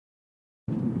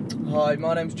Hi,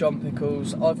 my name's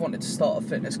Pickles. I've wanted to start a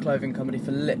fitness clothing company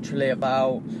for literally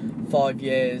about 5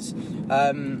 years.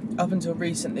 Up until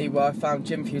recently, where I found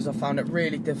GymFuse, I found it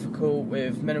really difficult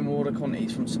with minimal order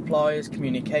quantities from suppliers,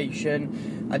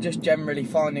 communication, and just generally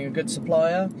finding a good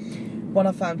supplier. When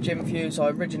I found GymFuse, I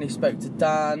originally spoke to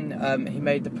Dan. He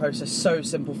made the process so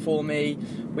simple for me.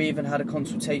 We even had a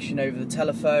consultation over the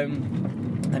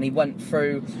telephone, and he went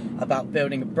through about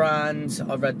building a brand.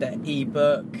 I read their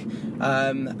ebook,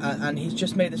 and he's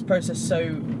just made this process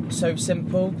so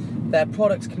simple. Their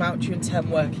products come out to you in 10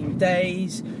 working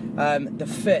days. The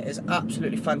fit is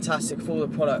absolutely fantastic for all the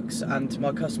products, and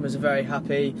my customers are very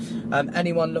happy.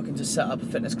 Anyone looking to set up a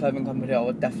fitness clothing company, I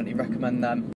would definitely recommend them.